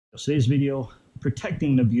Today's video,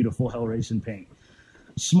 protecting the beautiful Hellraisin paint.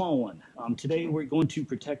 Small one. Today we're going to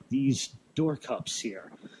protect these door cups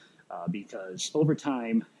here because over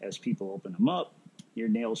time, as people open them up, your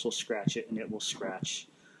nails will scratch it and it will scratch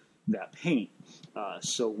that paint.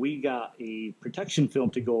 So we got a protection film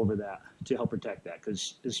to go over that to help protect that,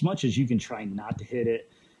 because as much as you can try not to hit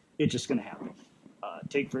it, it's just going to happen.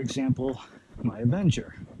 Take, for example, my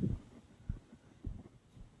Avenger.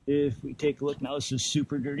 If we take a look now, this is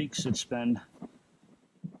super dirty because it's been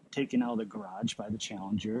taken out of the garage by the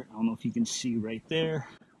Challenger. I don't know if you can see right there,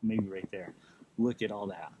 maybe right there. Look at all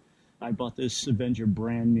that. I bought this Avenger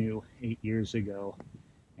brand new 8 years ago,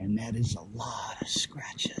 and that is a lot of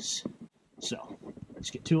scratches. So let's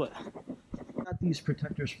get to it. Got these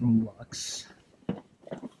protectors from Luxe.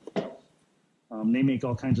 They make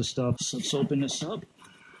all kinds of stuff. So let's open this up.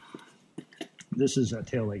 This is a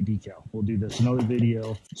taillight decal. We'll do this another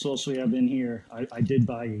video. So also we have in here, I did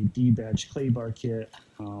buy a D-badge clay bar kit.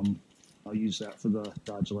 I'll use that for the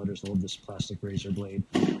Dodge letters. I love this plastic razor blade.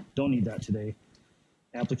 Don't need that today.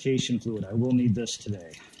 Application fluid. I will need this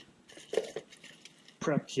today.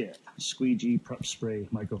 Prep kit. Squeegee prep spray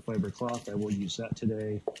microfiber cloth. I will use that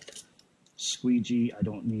today. Squeegee. I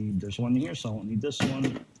don't need. There's one here, so I won't need this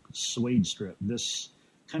one. Suede strip. This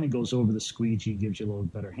kind of goes over the squeegee, gives you a little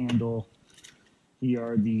better handle. Here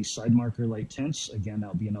are the side marker light tints. Again,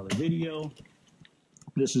 that'll be another video.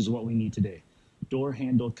 This is what we need today. Door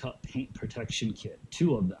handle cut paint protection kit,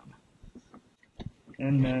 2 of them.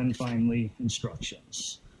 And then finally,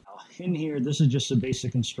 instructions. In here, this is just the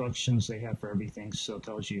basic instructions they have for everything. So it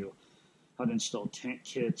tells you how to install tent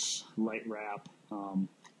kits, light wrap.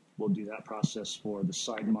 We'll do that process for the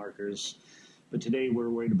side markers. But today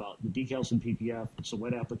we're worried about the decals and PPF. It's a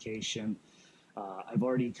wet application. I've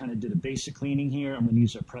already kind of did a basic cleaning here. I'm going to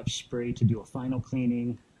use a prep spray to do a final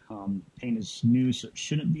cleaning. Paint is new, so it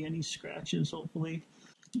shouldn't be any scratches, hopefully.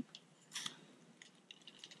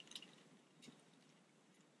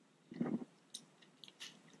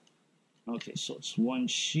 Okay, so it's one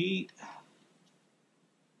sheet.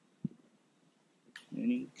 And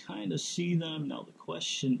you can kind of see them. Now the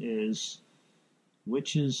question is,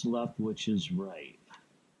 which is left, which is right?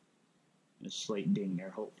 A slight ding there.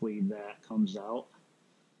 Hopefully that comes out.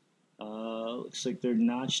 Looks like they're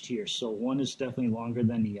notched here. So one is definitely longer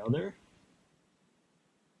than the other.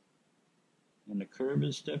 And the curve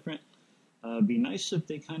is different. It'd be nice if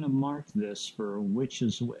they kind of mark this for which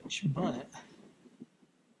is which. But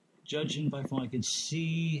judging by what I could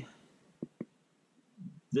see,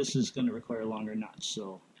 this is going to require longer knots.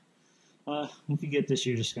 So if you get this,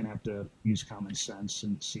 you're just going to have to use common sense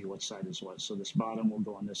and see what side is what. So this bottom will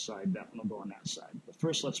go on this side, that one will go on that side. But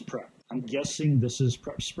first, let's prep. I'm guessing this is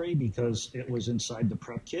prep spray because it was inside the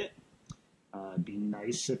prep kit. It'd be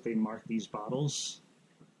nice if they mark these bottles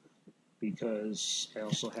because I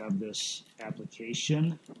also have this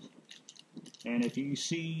application. And if you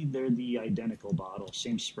see, they're the identical bottle,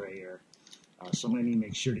 same sprayer. So I'm going to need to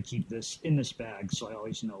make sure to keep this in this bag so I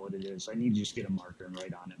always know what it is. I need to just get a marker and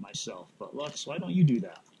write on it myself. But Lux, why don't you do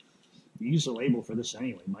that? You use a label for this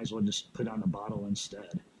anyway. Might as well just put on the bottle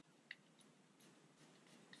instead.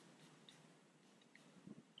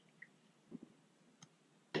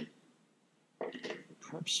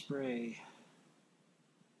 Prep spray.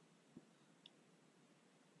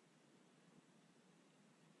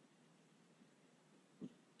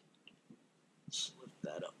 Let's lift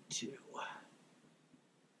that up too.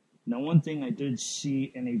 Now, one thing I did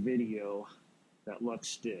see in a video that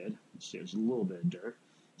Luxe did, there's a little bit of dirt,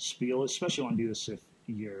 spiel, especially want to do this if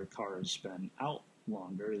your car has been out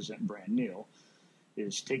longer, isn't brand new,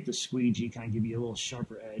 is take the squeegee, kind of give you a little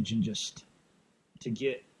sharper edge, and just to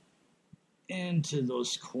get into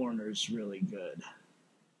those corners really good.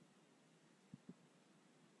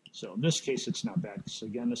 So in this case, it's not bad, because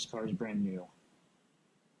again, this car is brand new.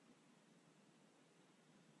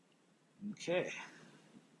 Okay.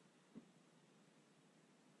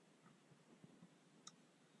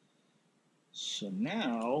 So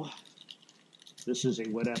now, this is a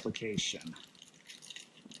wet application.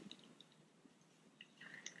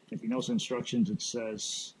 If you notice the instructions, it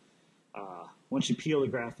says, once you peel the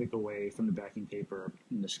graphic away from the backing paper,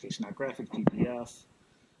 in this case not graphic, PPF,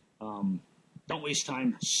 don't waste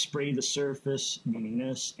time, spray the surface, meaning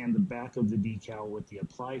this, and the back of the decal with the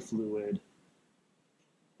apply fluid.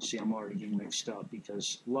 See, I'm already getting mixed up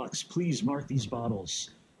because Luxe, please mark these bottles.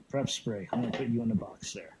 Prep spray, I'm going to put you in the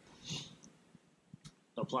box there.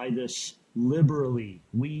 Apply this liberally.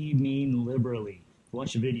 We mean liberally.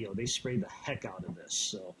 Watch a video. They spray the heck out of this.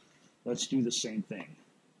 So let's do the same thing.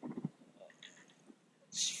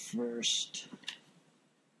 Let's first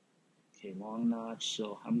Okay, long notch.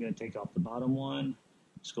 So I'm going to take off the bottom one.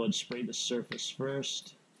 Let's go ahead and spray the surface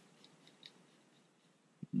first.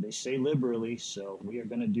 They say liberally, so we are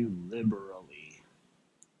going to do liberally.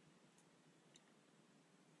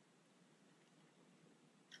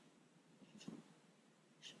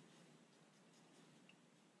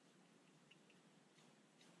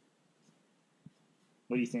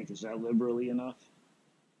 What do you think? Is that liberally enough?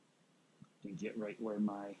 To get right where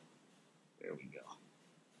my... There we go.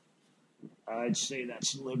 I'd say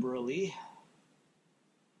that's liberally.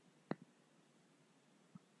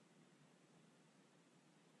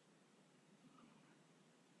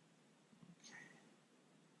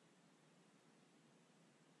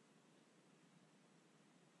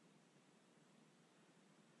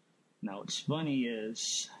 Now what's funny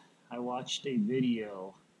is I watched a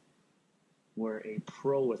video where a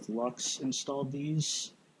pro with Luxe installed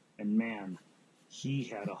these, and man, he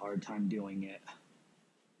had a hard time doing it.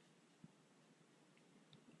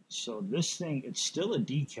 So this thing, it's still a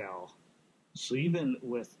decal, so even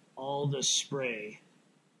with all the spray,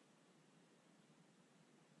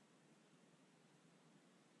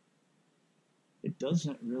 it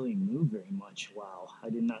doesn't really move very much. Wow, I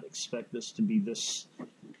did not expect this to be this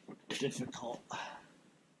difficult.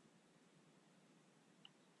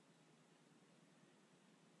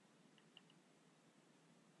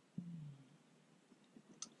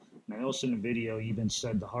 And I also in the video even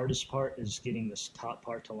said the hardest part is getting this top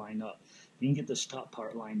part to line up. If you can get this top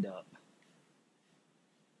part lined up,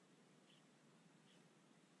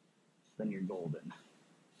 then you're golden.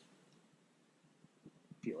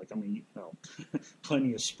 I feel like I'm gonna, oh,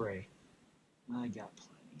 plenty of spray. I got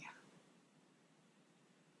plenty.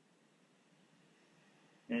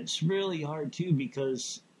 And it's really hard too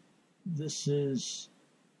because this is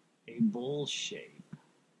a bowl shape.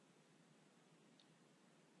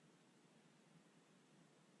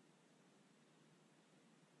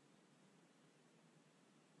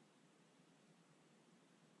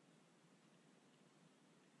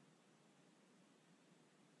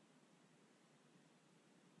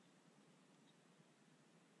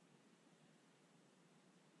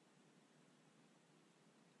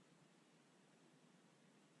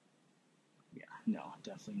 No,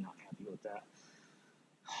 definitely not happy with that.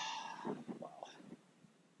 Wow.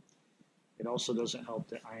 It also doesn't help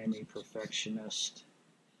that I am a perfectionist.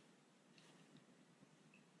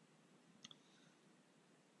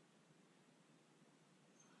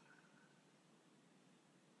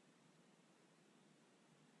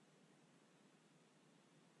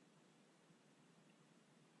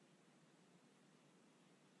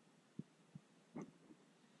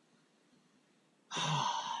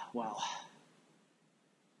 Wow.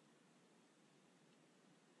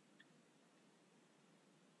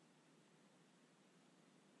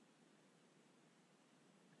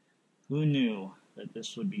 Who knew that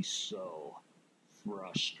this would be so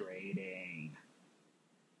frustrating?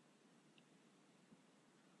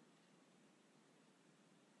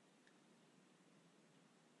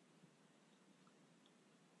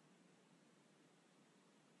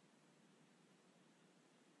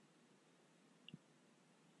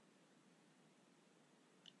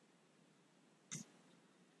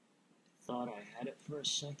 Thought I had it for a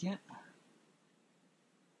second.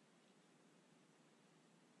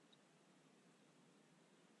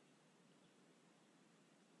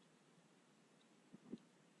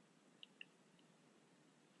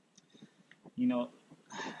 You know,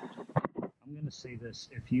 I'm going to say this.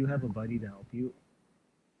 If you have a buddy to help you,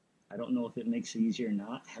 I don't know if it makes it easier or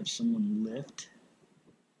not, have someone lift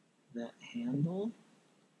that handle.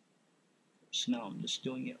 So now I'm just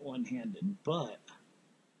doing it one-handed, but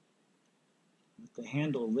with the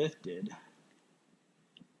handle lifted,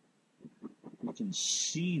 you can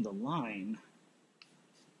see the line.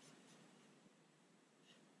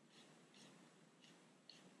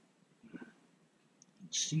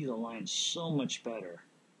 See the line so much better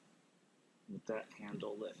with that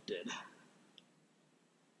handle lifted.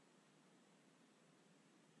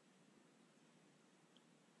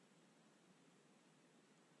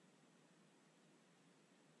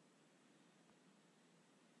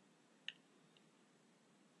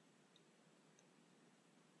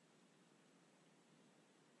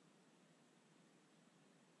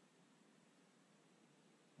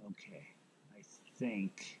 Okay, I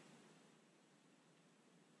think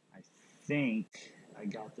I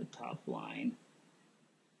got the top line.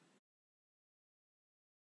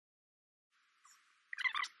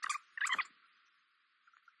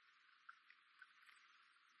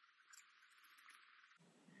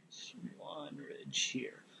 It's one ridge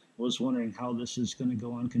here. I was wondering how this is going to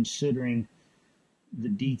go on considering the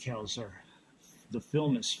decals are the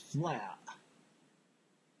film is flat,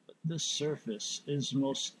 but this surface is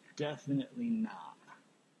most definitely not.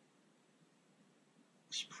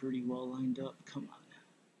 It's pretty well lined up. Come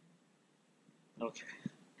on. Okay.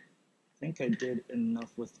 I think I did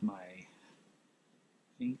enough with my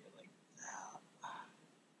finger like that.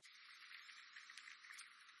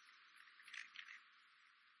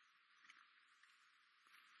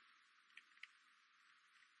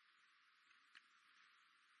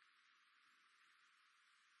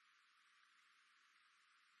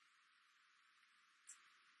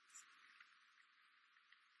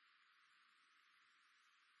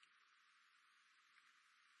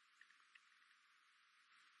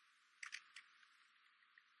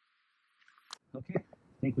 Okay, I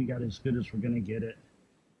think we got as good as we're going to get it.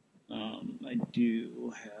 I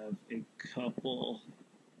do have a couple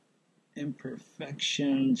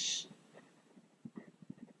imperfections,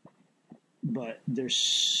 but they're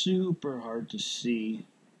super hard to see.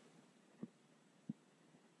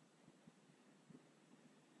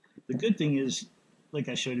 The good thing is, like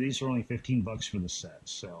I showed you, these are only 15 bucks for the set,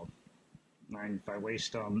 so if I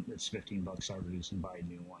waste them, it's 15 bucks I'll reduce and buy a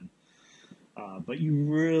new one. But you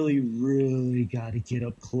really got to get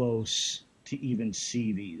up close to even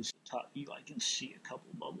see these. Top view, I can see a couple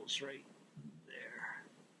bubbles right there.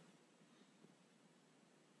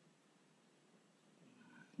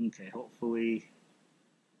 Okay, hopefully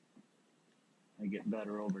I get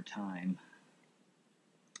better over time.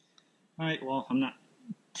 Alright, well, I'm not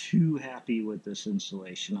too happy with this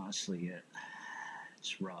installation, honestly.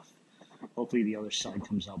 It's rough. Hopefully the other side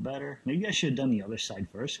comes out better. Maybe I should have done the other side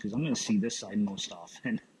first, because I'm going to see this side most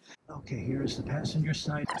often. Okay, here's the passenger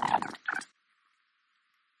side.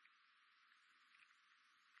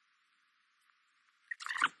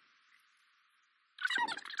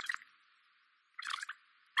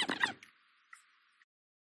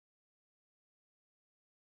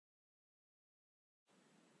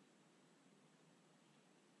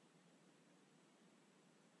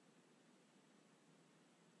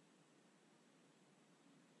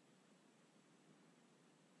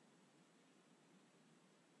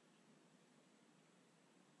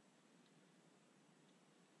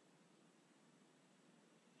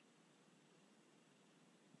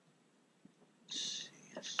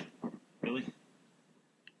 Really?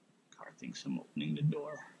 Car thinks I'm opening the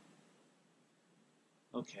door.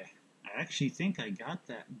 Okay, I actually think I got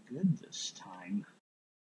that good this time.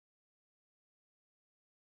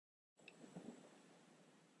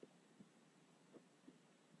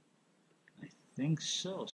 I think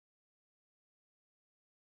so.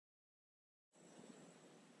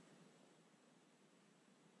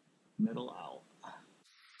 Middle out.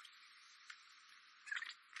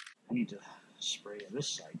 I need to spray this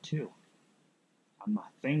side too. On my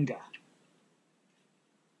finger.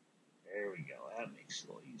 There we go. That makes it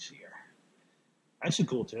a little easier. That's a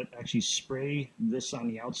cool tip. Actually spray this on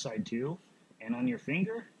the outside too. And on your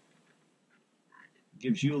finger.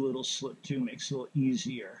 Gives you a little slip too. Makes it a little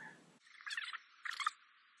easier.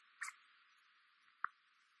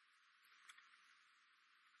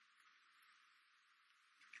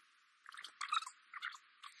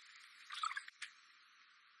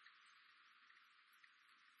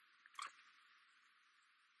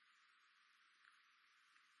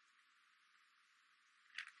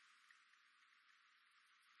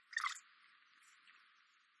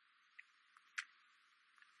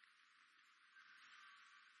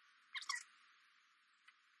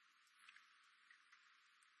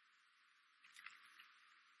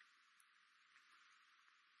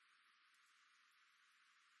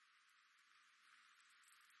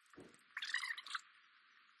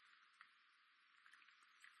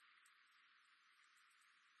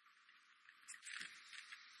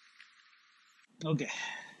 Okay,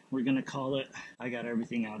 we're gonna call it. I got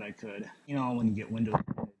everything out I could. You know, when you get windows,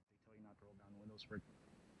 they tell you not to roll down the windows for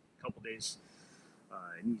a couple days.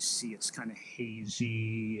 And you see it's kind of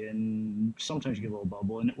hazy, and sometimes you get a little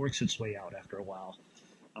bubble, and it works its way out after a while.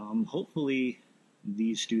 Hopefully,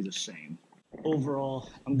 these do the same. Overall,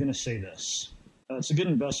 I'm gonna say this. It's a good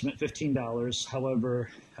investment, $15. However,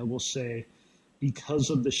 I will say, because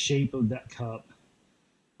of the shape of that cup,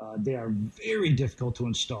 they are very difficult to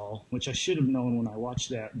install, which I should have known when I watched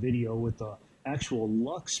that video with the actual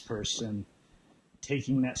Luxe person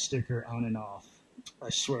taking that sticker on and off. I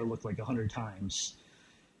swear it looked like 100 times.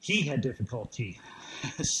 He had difficulty.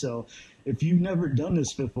 So if you've never done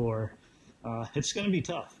this before, it's going to be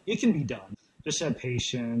tough. It can be done. Just have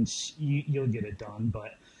patience. You'll get it done.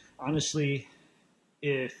 But honestly,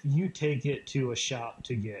 if you take it to a shop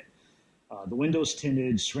to get the windows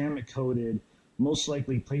tinted, ceramic coated, most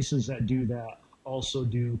likely places that do that also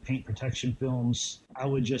do paint protection films, I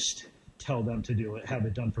would just tell them to do it, have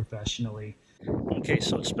it done professionally. Okay,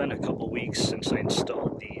 so it's been a couple weeks since I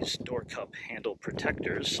installed these door cup handle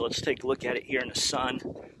protectors. So let's take a look at it here in the sun.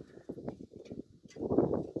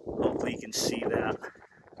 Hopefully you can see that.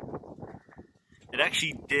 It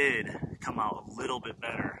actually did come out a little bit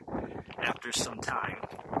better after some time.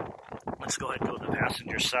 Let's go ahead and go to the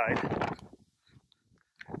passenger side.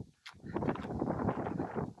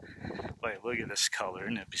 Boy, look at this color,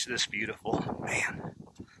 isn't it this beautiful? Man.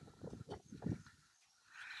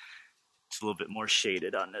 It's a little bit more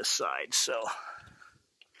shaded on this side, so.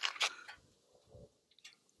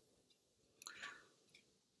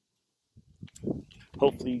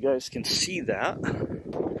 Hopefully you guys can see that.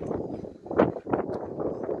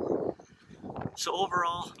 So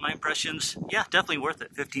overall, my impressions, yeah, definitely worth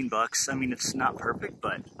it. 15 bucks. I mean, it's not perfect,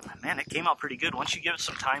 but man, it came out pretty good once you give it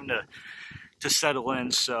some time to settle in.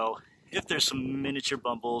 So if there's some miniature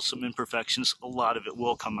bumbles, some imperfections, a lot of it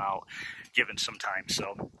will come out given some time.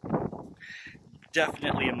 So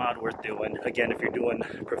definitely a mod worth doing. Again, if you're doing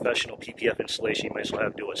professional PPF installation, you might as well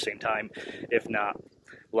have to do it at the same time. If not,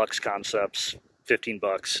 Luxe Concepts, 15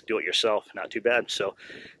 bucks, do it yourself, not too bad. So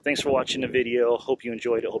thanks for watching the video. Hope you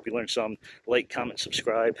enjoyed it. Hope you learned some. Like, comment,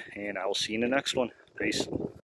 subscribe, and I will see you in the next one. Peace.